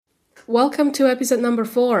Welcome to episode number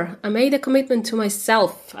 4. I made a commitment to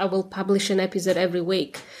myself. I will publish an episode every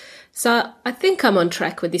week. So I think I'm on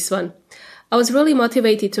track with this one. I was really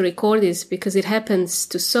motivated to record this because it happens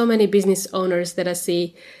to so many business owners that I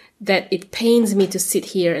see that it pains me to sit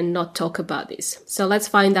here and not talk about this. So let's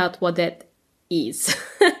find out what that is.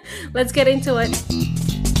 Let's get into it.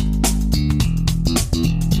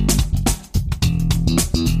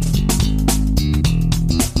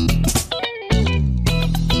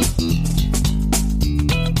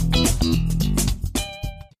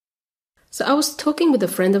 So I was talking with a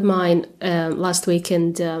friend of mine last week,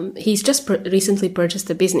 and he's just recently purchased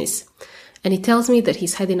a business, and he tells me that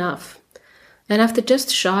he's had enough. And after just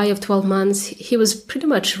shy of 12 months, he was pretty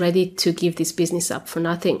much ready to give this business up for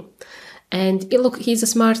nothing. And look, he's a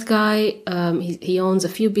smart guy. He owns a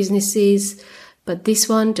few businesses, but this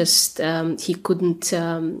one just he couldn't.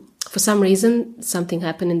 For some reason, something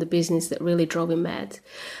happened in the business that really drove him mad.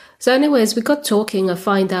 So, anyways, we got talking. I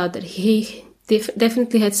find out that he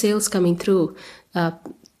definitely had sales coming through.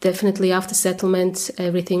 Definitely after settlement,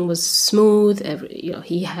 everything was smooth.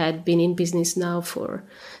 He had been in business now for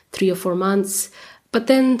 3 or 4 months, but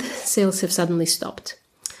then sales have suddenly stopped.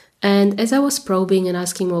 And as I was probing and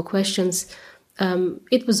asking more questions,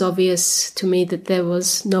 it was obvious to me that there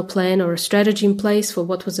was no plan or a strategy in place for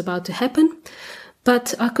what was about to happen.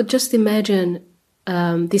 But I could just imagine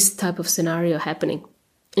this type of scenario happening.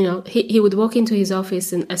 He would walk into his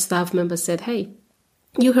office and a staff member said, "Hey,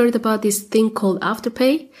 you heard about this thing called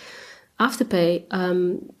Afterpay? Afterpay,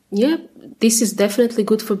 yeah, this is definitely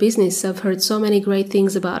good for business. I've heard so many great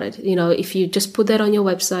things about it. If you just put that on your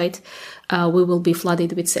website, we will be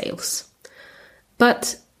flooded with sales."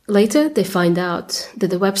 But later they find out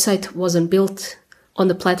that the website wasn't built on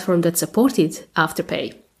the platform that supported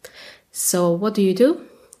Afterpay. So what do?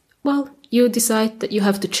 Well, you decide that you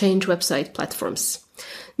have to change website platforms.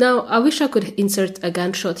 Now, I wish I could insert a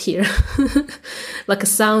gunshot here, like a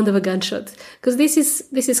sound of a gunshot, because this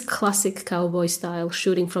is classic cowboy style,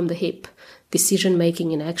 shooting from the hip, decision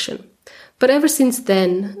making in action. But ever since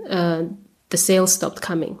then, the sales stopped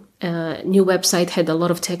coming. New website had a lot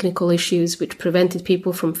of technical issues which prevented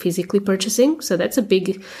people from physically purchasing. So that's a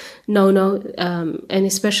big no-no, and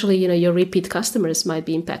especially your repeat customers might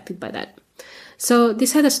be impacted by that. So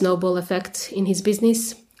this had a snowball effect in his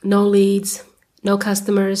business. No leads, no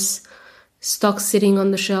customers, stock sitting on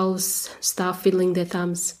the shelves, staff fiddling their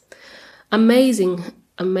thumbs. Amazing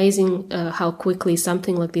how quickly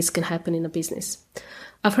something like this can happen in a business.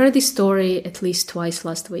 I've heard this story at least twice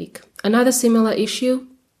last week. Another similar issue,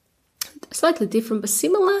 slightly different but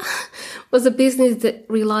similar, was a business that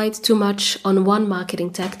relied too much on one marketing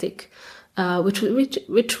tactic, which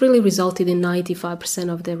really resulted in 95%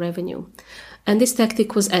 of their revenue. And this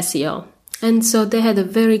tactic was SEO. And so they had a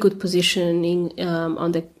very good positioning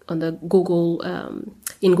on the Google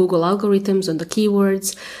in Google algorithms, on the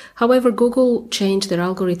keywords. However, Google changed their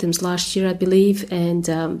algorithms last year, I believe, and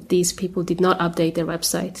these people did not update their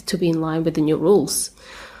website to be in line with the new rules,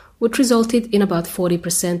 which resulted in about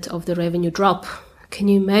 40% of the revenue drop. Can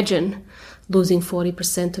you imagine losing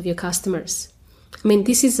 40% of your customers? I mean,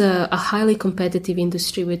 this is a highly competitive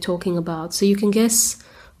industry we're talking about, so you can guess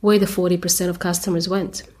where the 40% of customers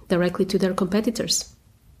went. Directly to their competitors.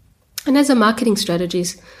 And as a marketing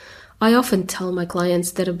strategist, I often tell my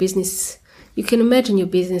clients that you can imagine your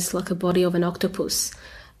business like a body of an octopus.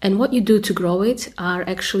 And what you do to grow it are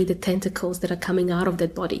actually the tentacles that are coming out of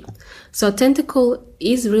that body. So a tentacle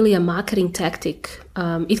is really a marketing tactic.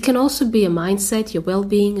 It can also be a mindset, your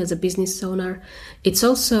well-being as a business owner. It's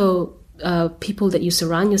also people that you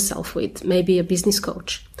surround yourself with, maybe a business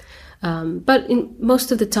coach. But in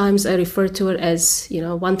most of the times I refer to it as,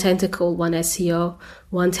 one tentacle, one SEO,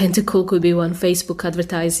 one tentacle could be one Facebook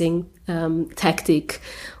advertising tactic.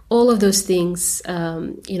 All of those things,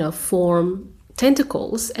 form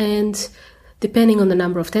tentacles, and depending on the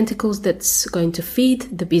number of tentacles that's going to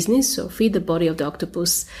feed the business or feed the body of the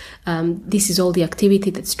octopus, this is all the activity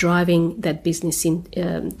that's driving that business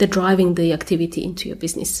driving the activity into your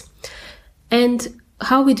business. And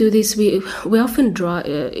how we do this, we often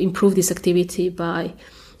improve this activity by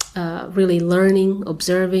really learning,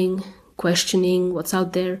 observing, questioning what's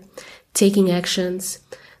out there, taking actions,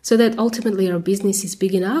 so that ultimately our business is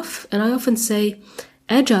big enough, and I often say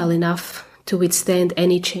agile enough to withstand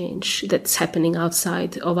any change that's happening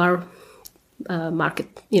outside of our market,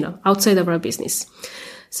 outside of our business.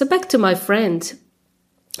 So back to my friend,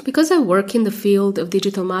 because I work in the field of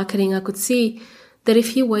digital marketing, I could see that if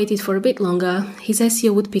he waited for a bit longer, his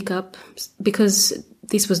SEO would pick up, because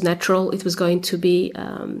this was natural. It was going to be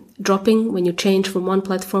dropping when you change from one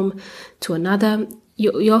platform to another.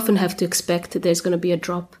 you often have to expect that there's going to be a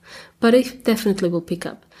drop, but it definitely will pick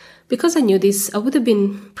up. Because I knew this, I would have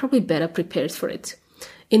been probably better prepared for it.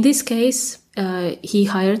 In this case, he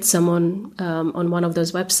hired someone on one of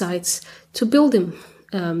those websites to build him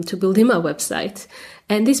a website.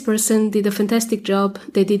 And this person did a fantastic job.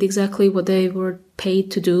 They did exactly what they were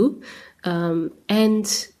paid to do.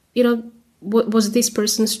 And, what was this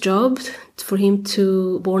person's job? For him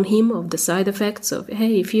to warn him of the side effects of,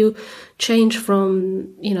 hey, if you change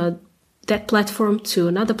from, that platform to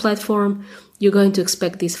another platform, you're going to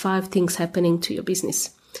expect these 5 things happening to your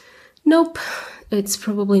business. Nope, it's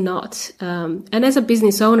probably not. And as a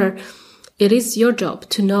business owner, it is your job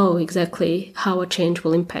to know exactly how a change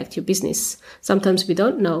will impact your business. Sometimes we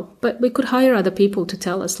don't know, but we could hire other people to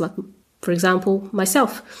tell us, like, for example,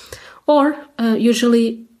 myself. Or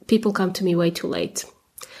usually people come to me way too late,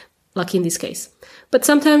 like in this case. But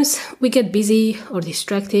sometimes we get busy or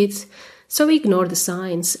distracted, so we ignore the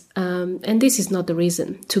signs. And this is not the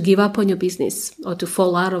reason to give up on your business or to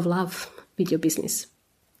fall out of love with your business.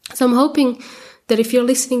 So I'm hoping that if you're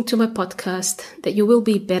listening to my podcast, that you will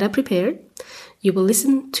be better prepared. You will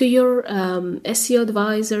listen to your SEO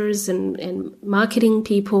advisors and marketing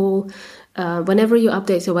people. Whenever you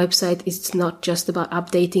update a website, it's not just about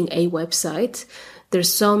updating a website.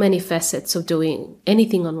 There's so many facets of doing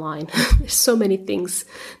anything online. There's so many things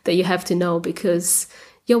that you have to know, because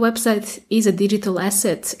your website is a digital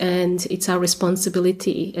asset and it's our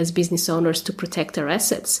responsibility as business owners to protect our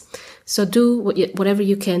assets. So do whatever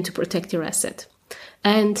you can to protect your asset.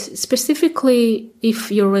 And specifically,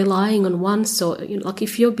 if you're relying on one, like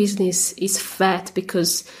if your business is fat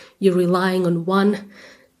because you're relying on one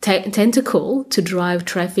tentacle to drive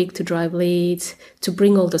traffic, to drive leads, to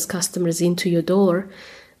bring all those customers into your door,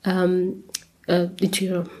 into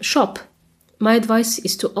your shop, my advice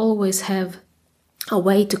is to always have a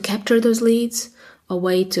way to capture those leads, a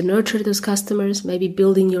way to nurture those customers, maybe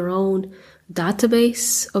building your own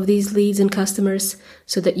database of these leads and customers,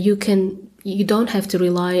 so that you don't have to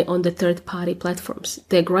rely on the third-party platforms.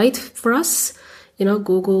 They're great for us,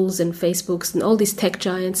 Googles and Facebooks and all these tech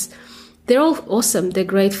giants. They're all awesome. They're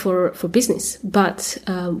great for business, but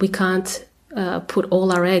we can't put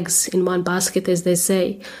all our eggs in one basket, as they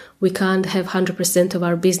say. We can't have 100% of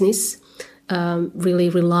our business really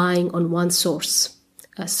relying on one source.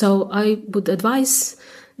 So I would advise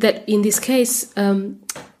that in this case,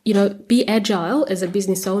 be agile as a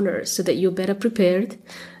business owner so that you're better prepared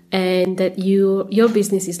and that your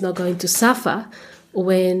business is not going to suffer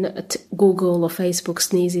when Google or Facebook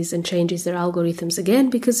sneezes and changes their algorithms again,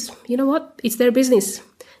 because you know what? It's their business.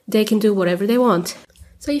 They can do whatever they want.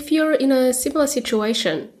 So if you're in a similar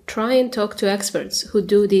situation, try and talk to experts who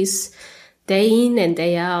do this day in and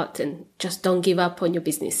day out and just don't give up on your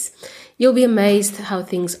business. You'll be amazed how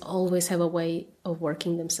things always have a way of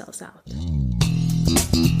working themselves out.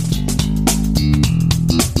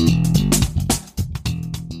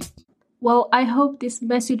 Well, I hope this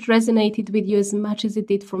message resonated with you as much as it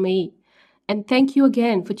did for me. And thank you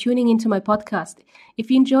again for tuning into my podcast.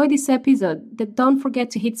 If you enjoyed this episode, then don't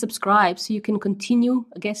forget to hit subscribe so you can continue,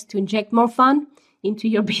 to inject more fun into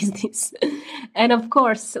your business. And of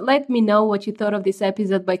course, let me know what you thought of this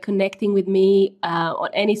episode by connecting with me on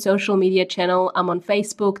any social media channel. I'm on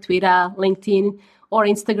Facebook, Twitter, LinkedIn, or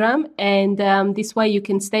Instagram. And this way you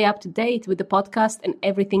can stay up to date with the podcast and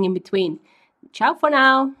everything in between. Ciao for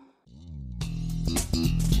now.